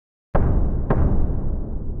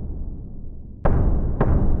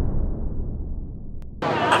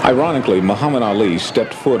Ironically, Muhammad Ali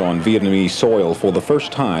stepped foot on Vietnamese soil for the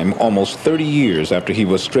first time almost 30 years after he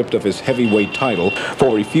was stripped of his heavyweight title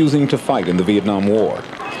for refusing to fight in the Vietnam War.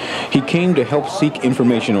 He came to help seek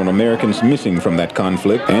information on Americans missing from that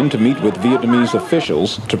conflict and to meet with Vietnamese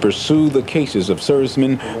officials to pursue the cases of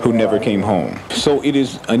servicemen who never came home. So it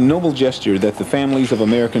is a noble gesture that the families of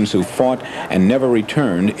Americans who fought and never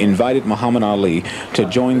returned invited Muhammad Ali to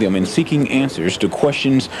join them in seeking answers to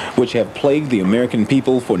questions which have plagued the American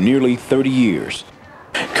people for nearly 30 years.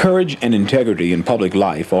 Courage and integrity in public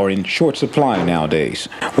life are in short supply nowadays.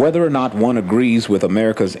 Whether or not one agrees with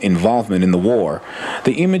America's involvement in the war,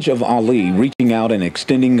 the image of Ali reaching out and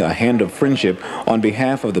extending a hand of friendship on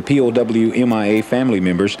behalf of the POW MIA family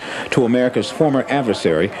members to America's former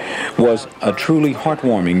adversary was a truly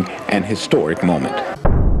heartwarming and historic moment.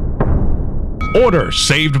 Order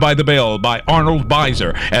Saved by the Bell by Arnold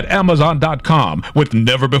Beiser at Amazon.com with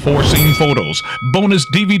never-before-seen photos. Bonus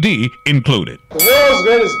DVD included. The world's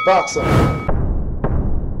greatest boxer.